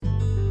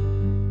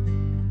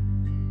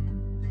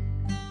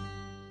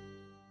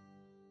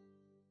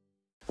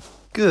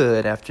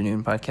Good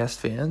afternoon, podcast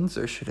fans,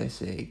 or should I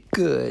say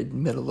good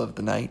middle of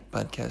the night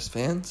podcast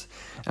fans.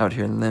 Out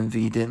here in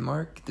Lemvig,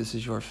 Denmark, this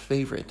is your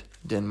favorite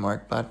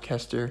Denmark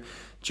podcaster,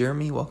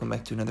 Jeremy. Welcome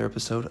back to another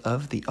episode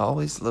of the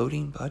Always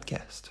Loading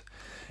podcast.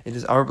 It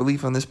is our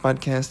belief on this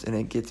podcast, and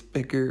it gets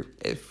bigger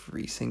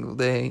every single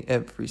day,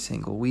 every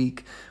single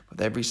week.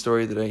 With every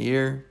story that I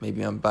hear,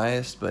 maybe I'm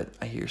biased, but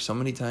I hear so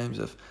many times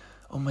of,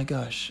 oh my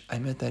gosh, I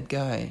met that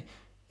guy,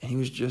 and he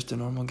was just a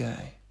normal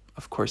guy.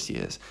 Of course he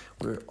is.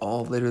 We're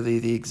all literally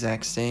the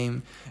exact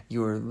same.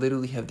 You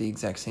literally have the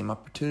exact same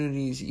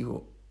opportunities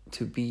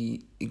to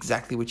be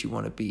exactly what you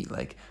want to be.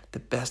 Like the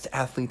best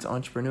athletes,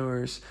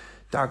 entrepreneurs,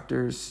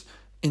 doctors,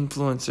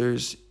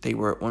 influencers, they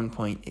were at one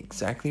point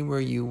exactly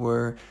where you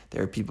were.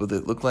 There are people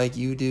that look like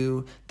you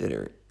do, that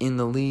are in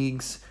the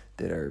leagues,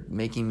 that are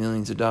making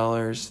millions of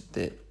dollars,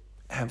 that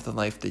have the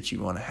life that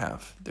you want to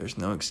have. There's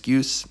no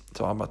excuse.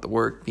 It's all about the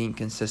work, being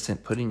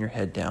consistent, putting your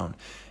head down,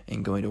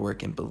 and going to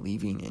work and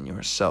believing in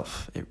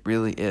yourself. It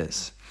really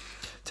is.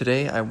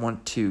 Today, I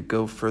want to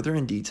go further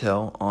in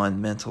detail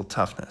on mental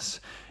toughness.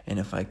 And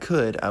if I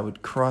could, I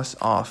would cross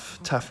off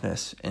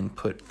toughness and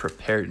put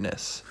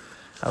preparedness.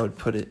 I would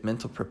put it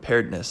mental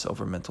preparedness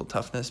over mental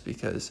toughness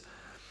because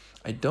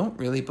I don't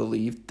really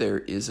believe there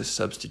is a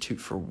substitute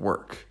for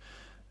work.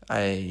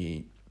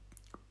 I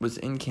was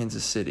in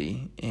Kansas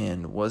City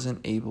and wasn't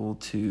able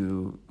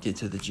to get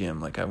to the gym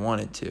like I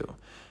wanted to.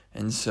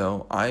 And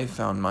so I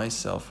found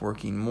myself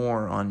working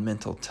more on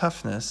mental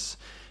toughness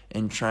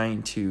and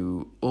trying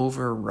to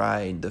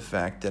override the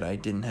fact that I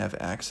didn't have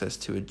access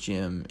to a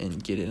gym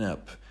and getting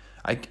up.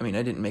 I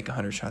didn't make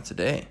 100 shots a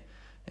day.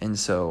 And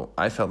so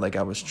I felt like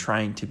I was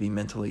trying to be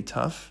mentally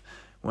tough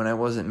when I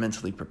wasn't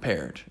mentally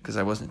prepared because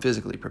I wasn't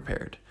physically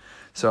prepared.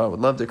 So I would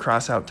love to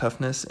cross out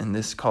toughness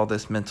and call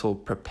this mental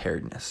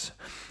preparedness.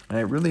 And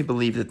I really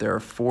believe that there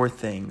are 4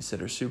 things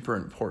that are super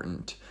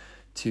important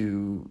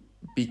to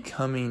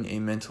becoming a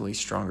mentally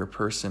stronger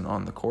person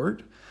on the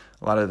court.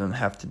 A lot of them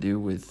have to do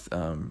with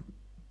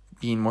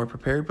being more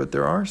prepared, but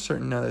there are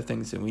certain other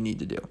things that we need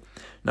to do.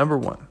 Number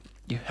 1,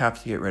 you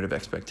have to get rid of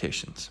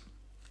expectations.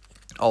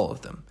 All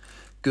of them,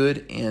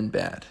 good and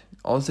bad.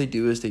 All they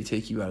do is they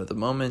take you out of the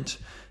moment.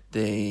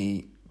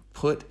 They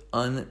put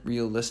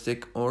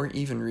unrealistic or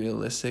even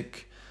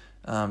realistic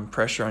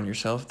pressure on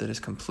yourself that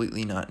is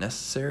completely not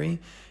necessary.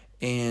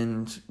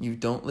 And you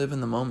don't live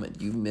in the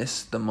moment. You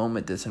miss the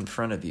moment that's in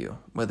front of you,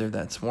 whether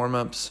that's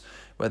warm-ups,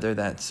 whether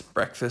that's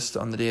breakfast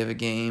on the day of a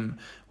game,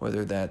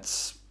 whether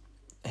that's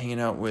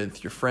hanging out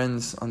with your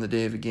friends on the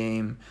day of a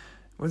game,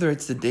 whether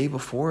it's the day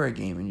before a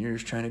game and you're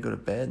just trying to go to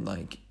bed.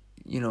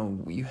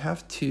 You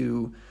have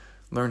to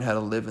learn how to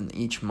live in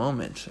each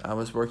moment. I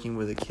was working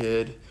with a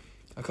kid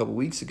a couple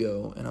weeks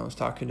ago, and I was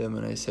talking to him,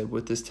 and I said,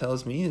 what this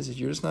tells me is that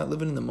you're just not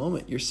living in the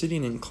moment. You're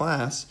sitting in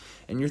class,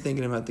 and you're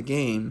thinking about the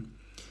game,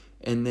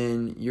 and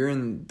then you're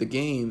in the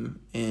game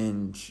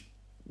and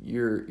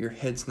your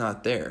head's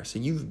not there. So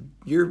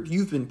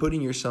you've been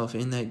putting yourself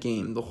in that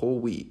game the whole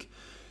week.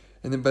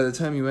 And then by the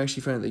time you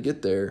actually finally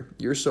get there,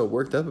 you're so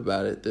worked up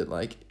about it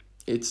that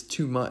it's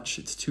too much.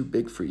 It's too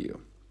big for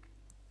you.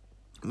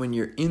 When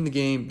you're in the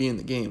game, be in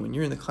the game. When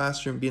you're in the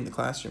classroom, be in the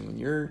classroom. When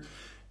you're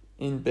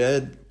in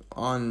bed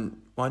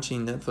on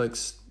watching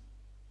Netflix,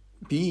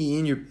 be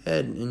in your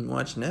bed and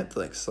watch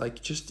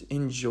Netflix. Just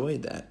enjoy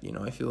that.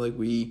 I feel like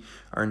we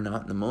are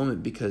not in the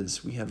moment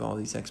because we have all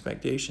these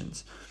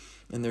expectations.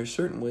 And there are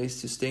certain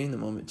ways to stay in the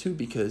moment too,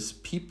 because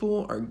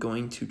people are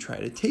going to try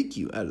to take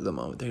you out of the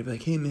moment. They're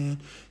like, hey man,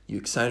 you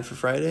excited for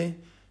Friday?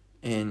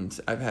 And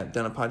I've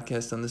done a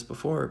podcast on this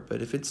before,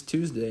 but if it's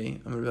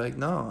Tuesday, I'm going to be like,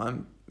 no,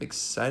 I'm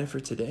excited for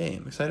today.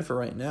 I'm excited for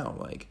right now.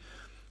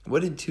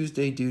 What did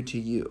Tuesday do to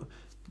you?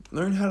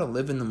 Learn how to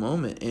live in the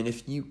moment. And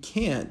if you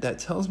can't, that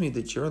tells me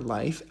that your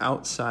life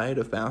outside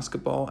of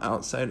basketball,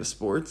 outside of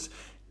sports,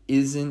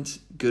 isn't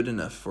good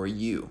enough for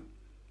you.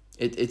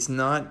 It's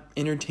not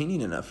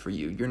entertaining enough for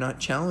you. You're not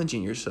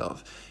challenging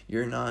yourself.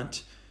 You're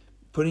not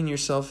putting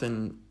yourself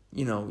in,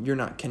 you're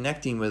not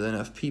connecting with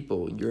enough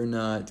people. You're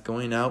not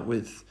going out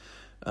with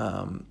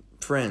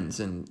friends,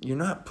 and you're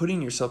not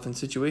putting yourself in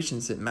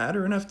situations that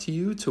matter enough to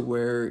you to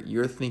where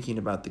you're thinking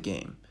about the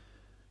game.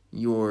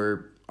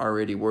 You're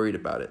already worried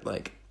about it.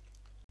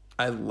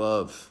 I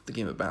love the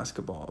game of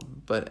basketball,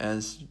 but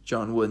as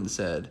John Wooden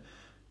said,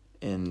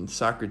 and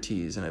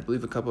Socrates, and I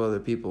believe a couple other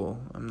people,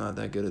 I'm not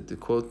that good at the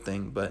quote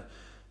thing, but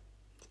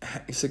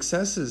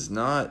success is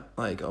not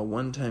a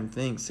one-time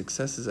thing.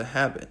 Success is a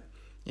habit.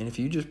 And if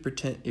you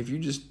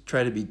just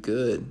try to be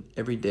good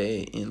every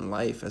day in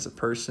life as a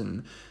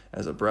person,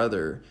 as a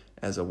brother,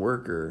 as a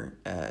worker,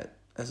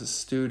 as a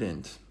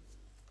student,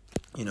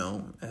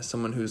 as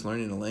someone who's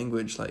learning a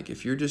language,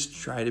 if you're just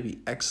trying to be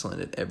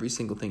excellent at every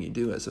single thing you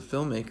do as a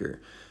filmmaker,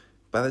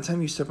 by the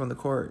time you step on the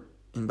court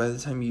and by the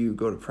time you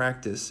go to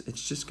practice,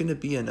 it's just going to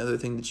be another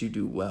thing that you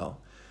do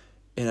well.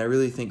 And I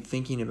really think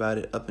thinking about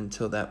it up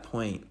until that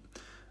point,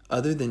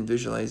 other than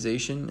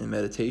visualization and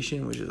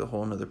meditation, which is a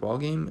whole nother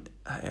ballgame,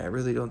 I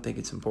really don't think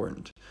it's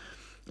important.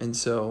 And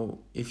so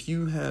if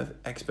you have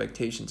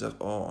expectations of,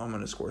 I'm going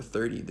to score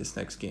 30 this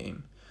next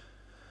game,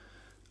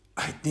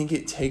 I think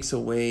it takes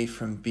away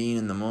from being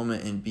in the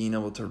moment and being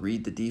able to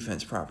read the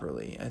defense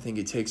properly. I think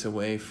it takes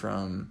away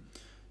from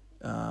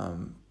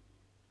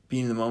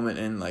being in the moment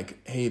and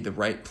like, hey, the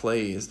right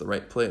play is the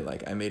right play.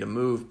 Like I made a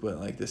move, but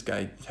like this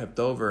guy tipped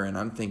over and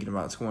I'm thinking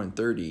about scoring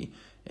 30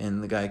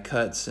 and the guy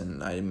cuts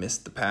and I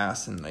missed the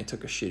pass and I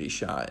took a shitty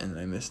shot and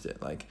I missed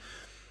it. Like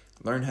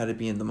learn how to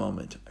be in the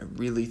moment. I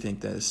really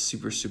think that is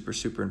super, super,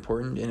 super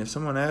important. And if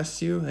someone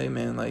asks you, hey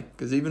man, like,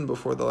 because even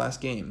before the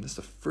last game, this is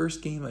the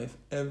first game I've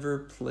ever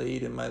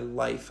played in my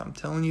life. I'm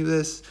telling you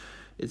this,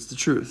 it's the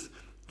truth.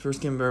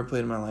 First game I've ever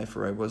played in my life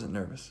where I wasn't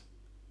nervous.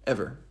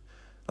 Ever.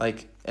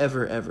 Like,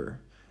 ever.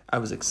 I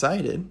was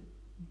excited,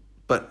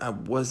 but I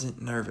wasn't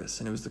nervous,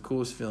 and it was the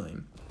coolest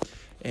feeling.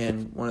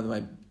 And one of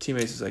my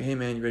teammates was like, hey,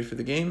 man, you ready for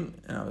the game?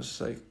 And I was just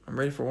like, I'm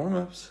ready for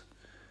warm-ups.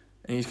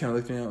 And he just kind of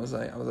looked at me, and I was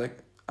like,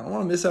 I don't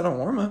want to miss out on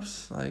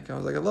warm-ups. Like, I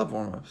was like, I love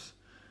warm-ups.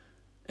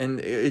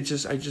 And I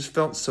just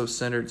felt so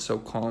centered, so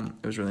calm.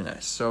 It was really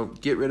nice. So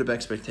get rid of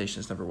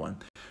expectations, number one.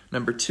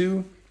 Number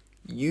two,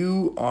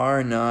 you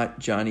are not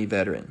Johnny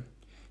Veteran.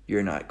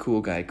 You're not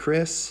cool guy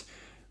Chris.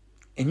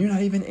 And you're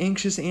not even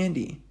anxious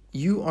Andy.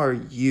 You are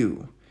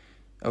you,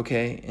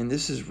 okay? And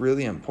this is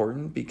really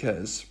important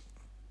because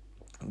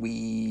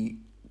we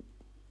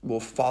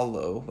will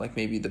follow, like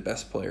maybe the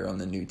best player on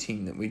the new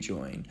team that we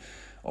join,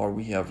 or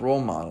we have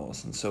role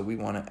models, and so we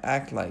want to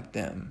act like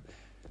them.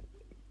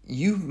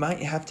 You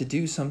might have to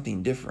do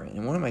something different.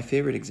 And one of my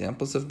favorite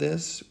examples of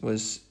this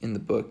was in the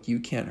book You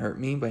Can't Hurt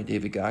Me by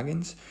David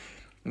Goggins,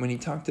 when he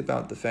talked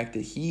about the fact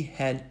that he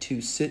had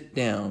to sit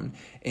down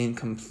and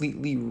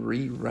completely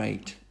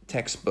rewrite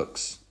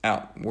textbooks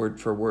out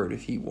word for word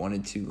if he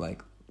wanted to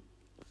like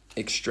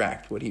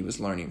extract what he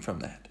was learning from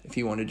that, if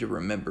he wanted to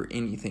remember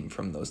anything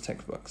from those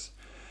textbooks.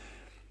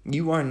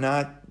 You are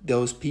not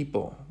those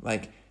people.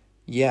 Like,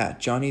 yeah,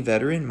 Johnny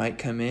Veteran might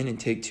come in and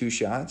take 2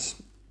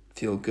 shots,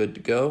 feel good to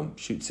go,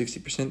 shoot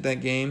 60%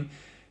 that game,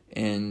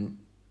 and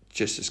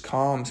just as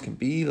calm as can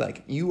be.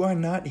 Like, you are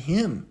not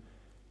him.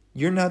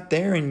 You're not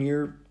there in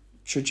your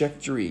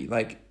trajectory.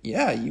 Like,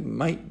 yeah, you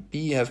might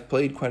have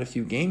played quite a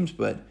few games,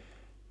 but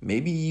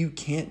maybe you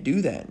can't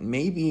do that.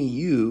 Maybe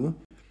you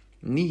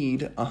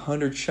need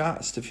 100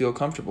 shots to feel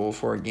comfortable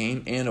for a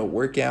game and a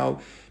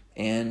workout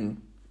and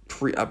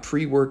a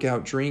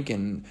pre-workout drink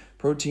and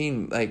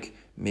protein. Like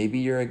maybe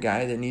you're a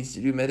guy that needs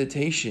to do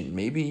meditation.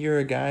 Maybe you're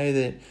a guy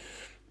that,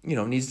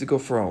 needs to go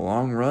for a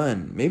long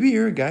run. Maybe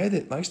you're a guy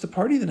that likes to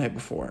party the night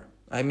before.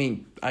 I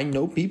mean, I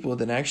know people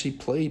that actually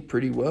played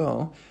pretty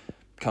well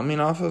coming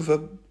off of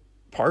a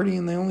party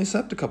and they only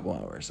slept a couple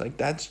hours. Like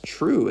that's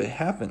true. It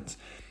happens.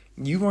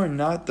 You are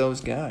not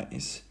those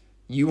guys.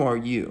 You are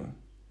you.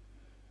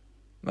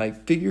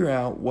 Like, figure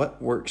out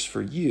what works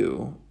for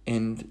you,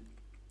 and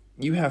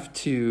you have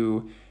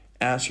to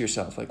ask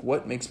yourself, like,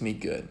 what makes me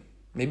good?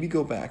 Maybe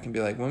go back and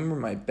be like, when were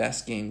my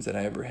best games that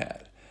I ever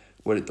had?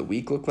 What did the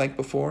week look like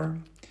before?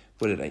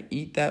 What did I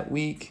eat that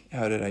week?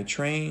 How did I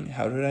train?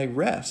 How did I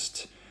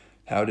rest?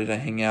 How did I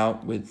hang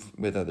out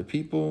with other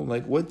people?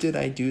 Like, what did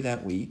I do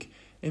that week?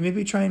 And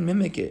maybe try and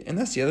mimic it. And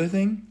that's the other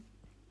thing,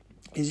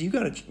 is you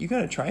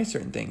gotta try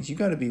certain things. You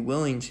gotta be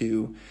willing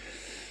to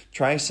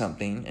try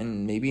something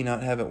and maybe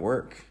not have it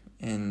work,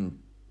 and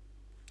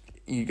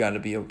you gotta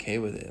be okay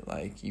with it.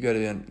 Like you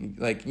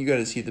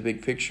gotta see the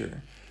big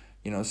picture.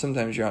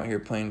 Sometimes you're out here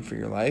playing for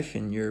your life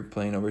and you're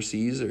playing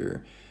overseas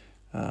or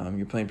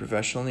you're playing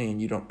professionally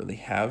and you don't really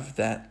have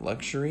that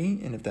luxury.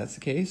 And if that's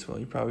the case, well,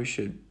 you probably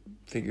should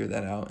figure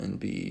that out and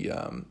be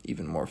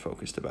even more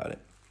focused about it.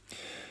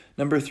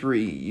 Number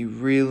 3, you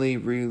really,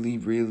 really,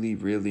 really,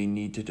 really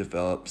need to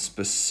develop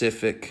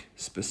specific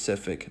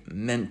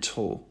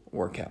mental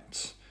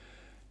workouts.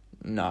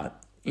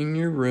 Not in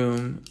your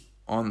room,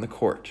 on the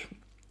court.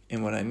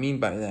 And what I mean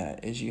by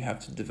that is you have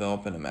to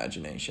develop an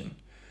imagination.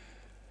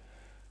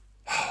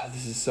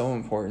 This is so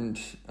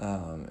important,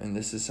 and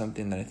this is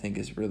something that I think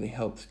has really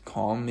helped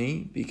calm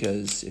me,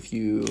 because if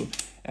you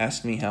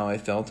asked me how I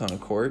felt on a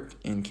court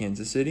in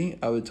Kansas City,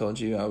 I would have told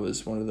you I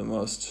was one of the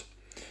most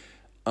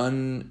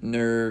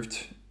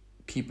unnerved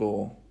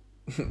people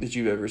that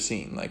you've ever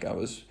seen. Like I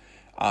was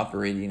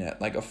operating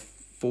at like a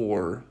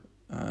 4.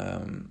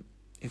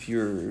 If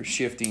you're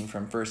shifting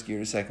from first gear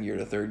to second gear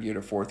to third gear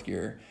to fourth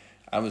gear,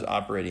 I was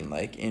operating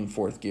like in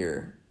 4th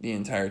gear the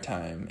entire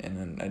time. And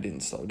then I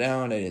didn't slow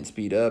down. I didn't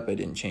speed up. I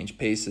didn't change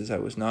paces. I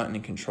was not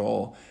in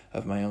control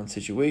of my own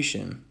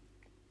situation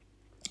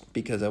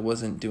because I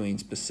wasn't doing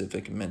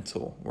specific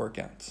mental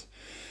workouts.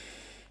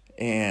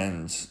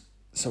 And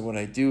so what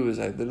I do is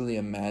I literally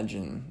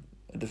imagine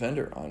a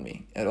defender on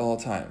me at all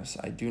times.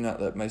 I do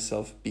not let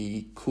myself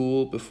be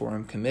cool before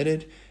I'm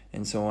committed.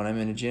 And so when I'm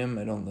in a gym,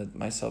 I don't let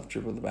myself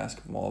dribble the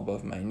basketball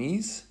above my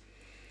knees.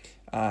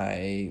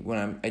 I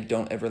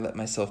don't ever let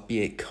myself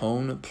be a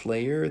cone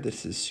player.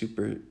 This is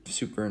super,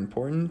 super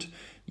important.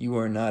 You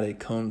are not a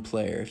cone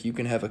player. If you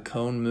can have a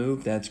cone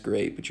move, that's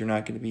great, but you're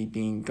not going to be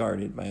being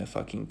guarded by a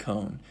fucking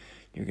cone.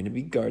 You're going to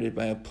be guarded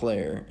by a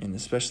player, and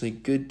especially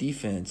good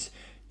defense,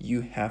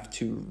 you have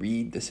to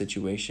read the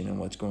situation and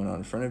what's going on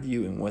in front of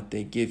you and what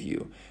they give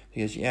you.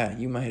 Because, yeah,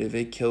 you might have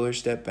a killer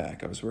step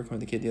back. I was working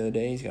with a kid the other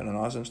day. He's got an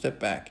awesome step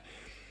back.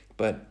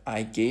 But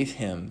I gave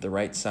him the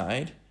right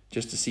side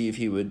just to see if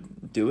he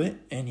would do it,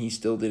 and he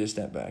still did a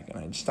step back. And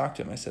I just talked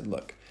to him. I said,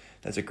 look,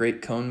 that's a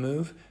great cone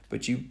move,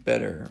 but you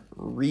better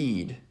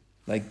read.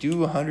 Like, do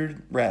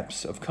 100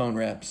 reps of cone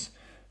reps,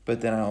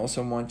 but then I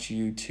also want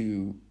you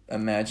to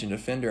imagine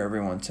defender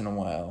every once in a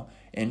while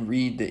and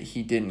read that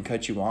he didn't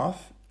cut you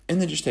off,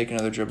 and then just take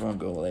another dribble and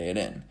go lay it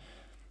in.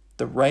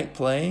 The right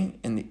play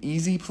and the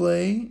easy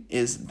play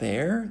is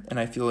there, and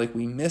I feel like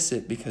we miss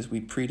it because we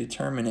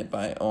predetermine it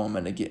by, I'm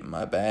going to get in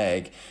my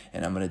bag,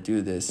 and I'm going to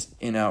do this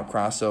in-out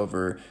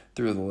crossover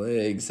through the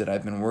legs that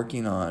I've been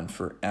working on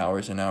for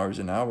hours and hours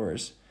and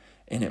hours,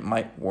 and it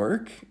might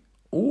work,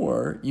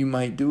 or you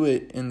might do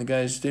it and the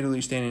guy's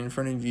literally standing in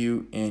front of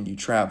you and you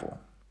travel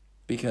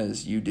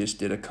because you just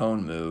did a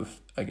cone move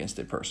against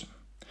a person.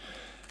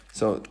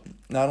 So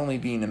not only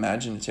being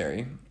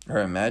imaginary,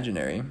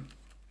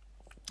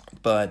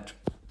 but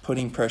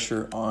putting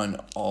pressure on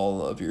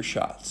all of your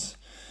shots.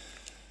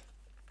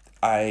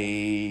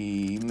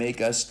 I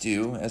make us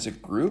do as a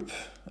group.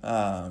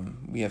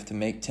 We have to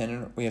make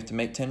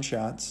 10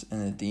 shots,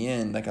 and at the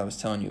end, like I was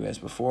telling you guys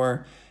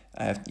before,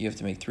 you have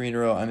to make 3 in a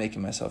row. I'm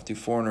making myself do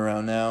 4 in a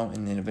row now,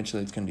 and then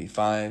eventually it's going to be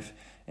 5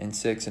 and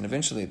 6, and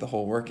eventually the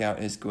whole workout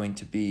is going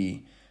to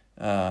be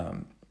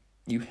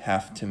you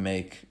have to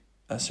make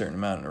a certain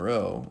amount in a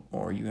row,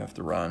 or you have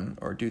to run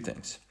or do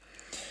things.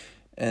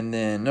 And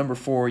then number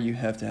 4, you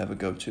have to have a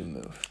go-to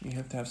move. You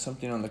have to have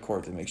something on the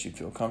court that makes you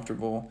feel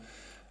comfortable.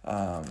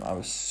 I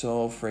was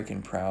so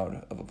freaking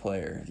proud of a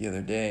player the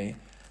other day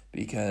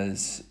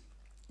because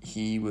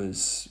he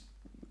was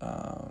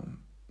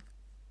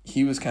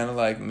kind of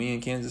like me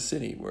in Kansas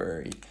City,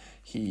 where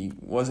he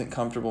wasn't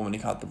comfortable when he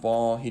caught the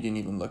ball. He didn't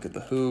even look at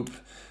the hoop.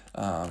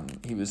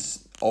 He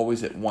was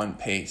always at one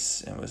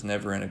pace and was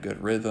never in a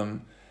good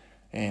rhythm.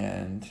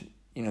 And,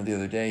 the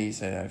other day he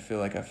said, I feel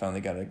like I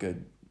finally got a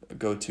good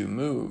go-to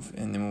move.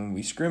 And then when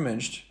we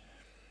scrimmaged,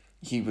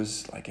 he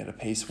was like at a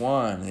pace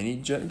 1, and then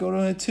he'd go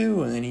to a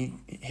 2, and then he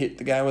hit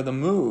the guy with a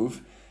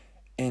move.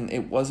 And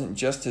it wasn't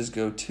just his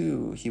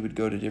go-to. He would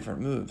go to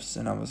different moves.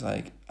 And I was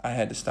like, I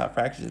had to stop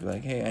practicing.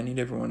 Like, hey, I need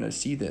everyone to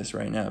see this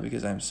right now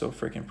because I'm so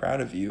freaking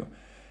proud of you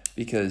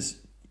because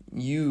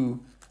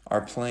you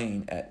are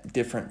playing at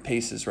different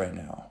paces right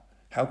now.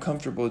 How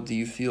comfortable do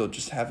you feel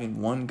just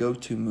having one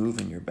go-to move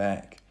in your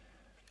bag?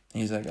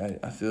 And he's like,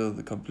 I feel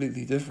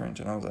completely different.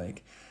 And I was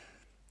like,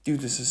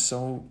 dude, this is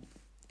so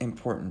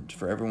important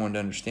for everyone to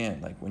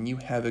understand. Like, when you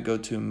have a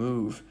go-to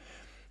move,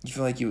 you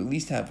feel like you at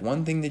least have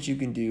one thing that you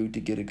can do to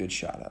get a good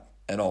shot up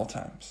at all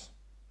times.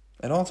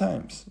 At all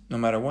times. No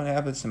matter what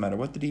happens, no matter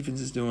what the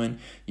defense is doing,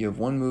 you have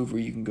one move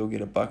where you can go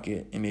get a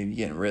bucket and maybe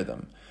get in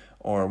rhythm.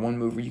 Or one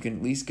move where you can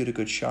at least get a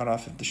good shot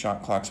off if the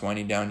shot clock's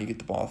winding down, you get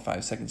the ball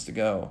 5 seconds to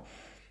go.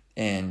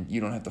 And you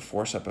don't have to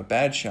force up a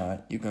bad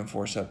shot, you can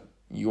force up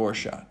your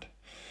shot.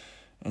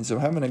 And so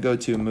having a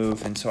go-to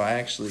move, and so I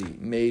actually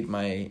made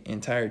my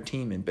entire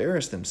team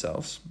embarrass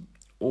themselves,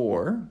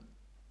 or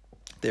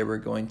they were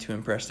going to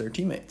impress their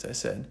teammates. I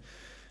said,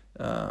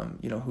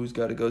 who's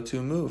got a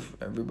go-to move?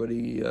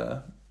 Everybody,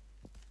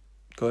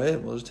 go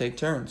ahead, we'll just take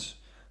turns.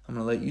 I'm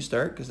going to let you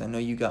start because I know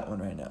you got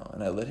one right now.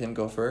 And I let him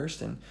go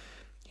first, and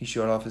he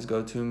showed off his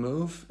go-to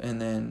move,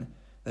 and then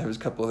there was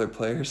a couple other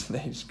players,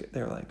 and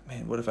they were like,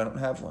 man, what if I don't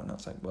have one? I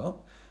was like,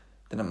 well,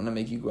 then I'm going to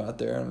make you go out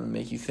there, I'm going to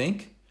make you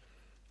think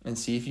and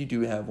see if you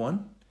do have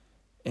one,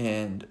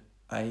 and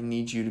I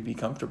need you to be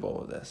comfortable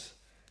with this.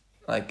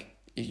 Like,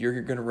 if you're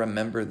going to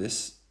remember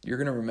this, you're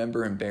going to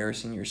remember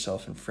embarrassing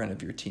yourself in front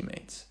of your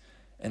teammates.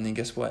 And then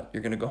guess what?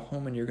 You're going to go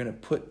home and you're going to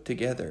put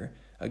together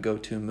a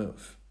go-to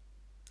move.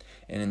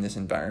 And in this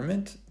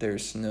environment,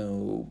 there's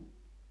no,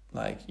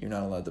 you're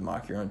not allowed to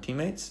mock your own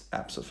teammates.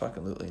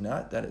 Absolutely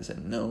not. That is a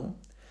no.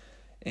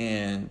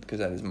 And because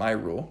that is my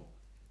rule.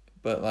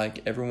 But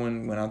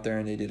everyone went out there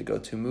and they did a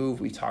go-to move.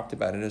 We talked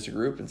about it as a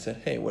group and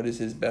said, hey, what is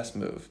his best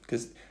move?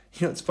 Because,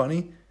 it's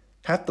funny.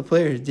 Half the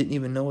players didn't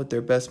even know what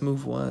their best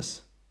move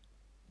was.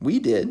 We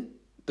did.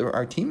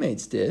 Our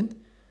teammates did.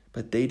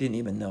 But they didn't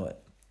even know it.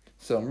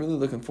 So I'm really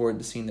looking forward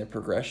to seeing their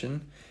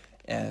progression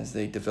as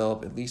they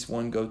develop at least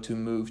one go-to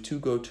move, 2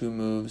 go-to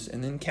moves,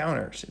 and then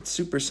counters. It's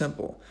super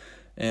simple.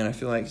 And I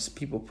feel like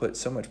people put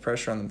so much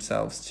pressure on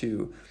themselves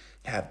to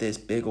have this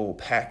big old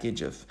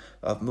package of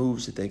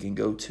moves that they can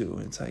go to.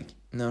 And it's like,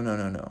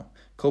 no.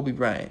 Kobe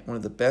Bryant, one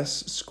of the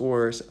best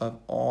scorers of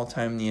all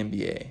time in the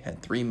NBA,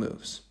 had 3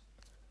 moves.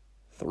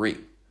 3.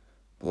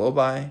 Blow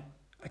by,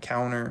 a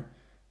counter,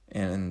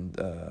 and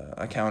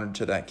a counter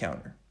to that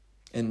counter.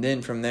 And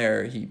then from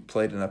there, he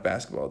played enough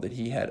basketball that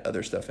he had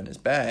other stuff in his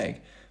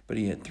bag, but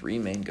he had 3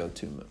 main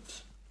go-to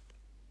moves.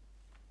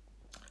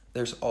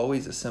 There's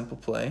always a simple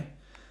play,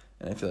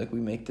 and I feel like we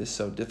make this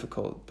so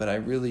difficult, but I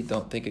really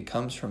don't think it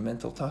comes from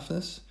mental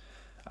toughness.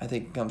 I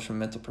think it comes from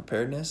mental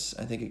preparedness.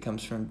 I think it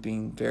comes from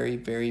being very,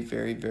 very,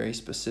 very, very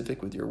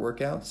specific with your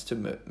workouts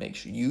to make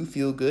sure you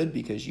feel good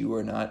because you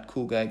are not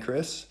cool guy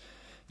Chris.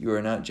 You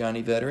are not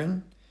Johnny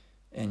Veteran.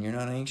 And you're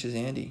not anxious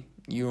Andy.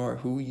 You are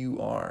who you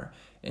are.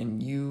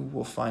 And you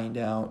will find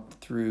out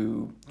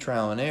through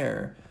trial and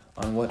error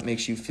on what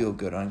makes you feel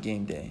good on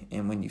game day.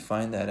 And when you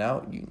find that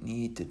out, you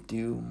need to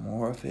do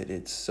more of it.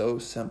 It's so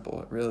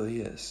simple. It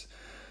really is.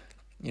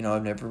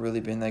 I've never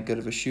really been that good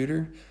of a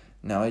shooter.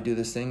 Now I do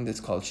this thing that's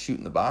called shoot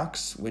in the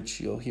box, which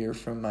you'll hear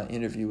from my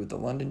interview with the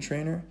London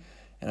trainer.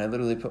 And I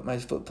literally put my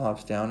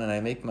flip-flops down and I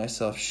make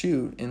myself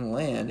shoot and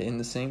land in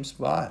the same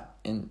spot.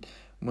 And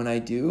when I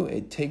do,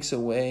 it takes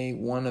away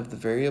one of the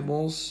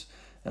variables.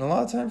 And a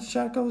lot of times the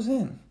shot goes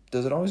in.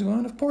 Does it always go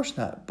in? Of course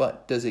not.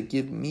 But does it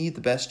give me the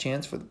best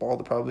chance for the ball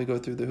to probably go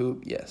through the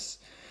hoop? Yes.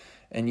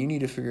 And you need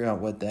to figure out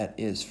what that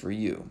is for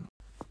you.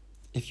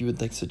 If you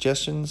would like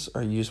suggestions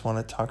or you just want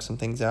to talk some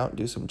things out,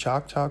 do some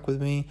chalk talk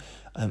with me,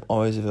 I'm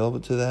always available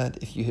to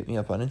that. If you hit me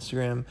up on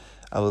Instagram,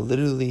 I will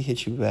literally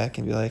hit you back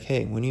and be like,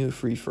 hey, when are you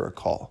free for a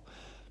call?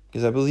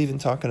 Because I believe in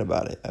talking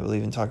about it. I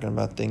believe in talking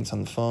about things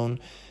on the phone,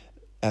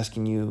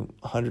 asking you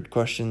 100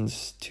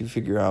 questions to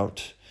figure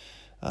out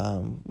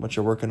what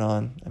you're working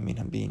on. I mean,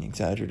 I'm being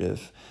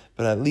exaggerative,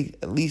 but I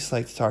at least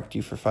like to talk to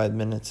you for 5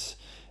 minutes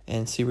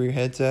and see where your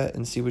head's at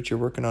and see what you're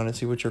working on and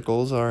see what your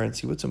goals are and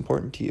see what's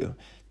important to you,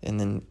 and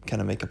then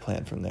kind of make a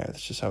plan from there.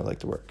 That's just how I like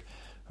to work.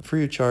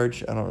 Free of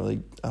charge. I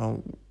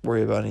don't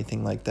worry about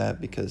anything like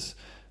that because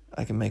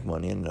I can make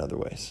money in other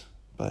ways.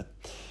 But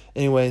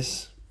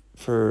anyways,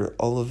 for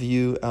all of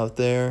you out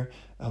there,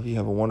 I hope you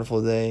have a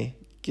wonderful day.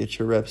 Get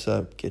your reps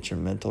up, get your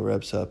mental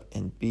reps up,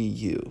 and be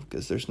you.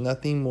 Because there's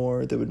nothing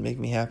more that would make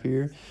me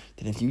happier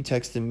than if you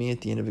texted me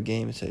at the end of a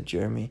game and said,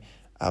 Jeremy,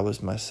 I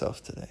was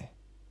myself today.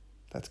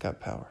 That's got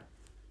power.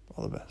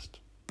 All the best.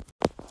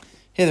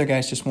 Hey there,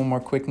 guys. Just one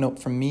more quick note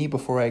from me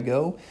before I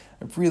go.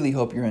 I really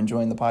hope you're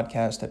enjoying the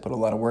podcast. I put a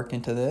lot of work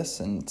into this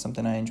and it's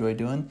something I enjoy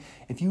doing.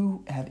 If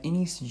you have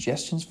any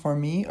suggestions for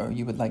me or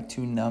you would like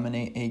to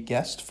nominate a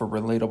guest for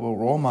Relatable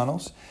Role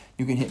Models,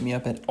 you can hit me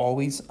up at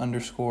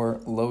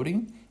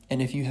always_loading.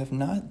 And if you have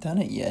not done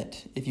it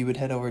yet, if you would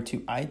head over to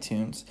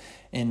iTunes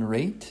and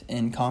rate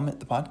and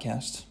comment the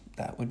podcast,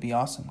 that would be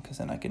awesome because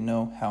then I can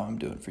know how I'm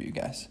doing for you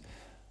guys.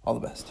 All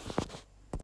the best.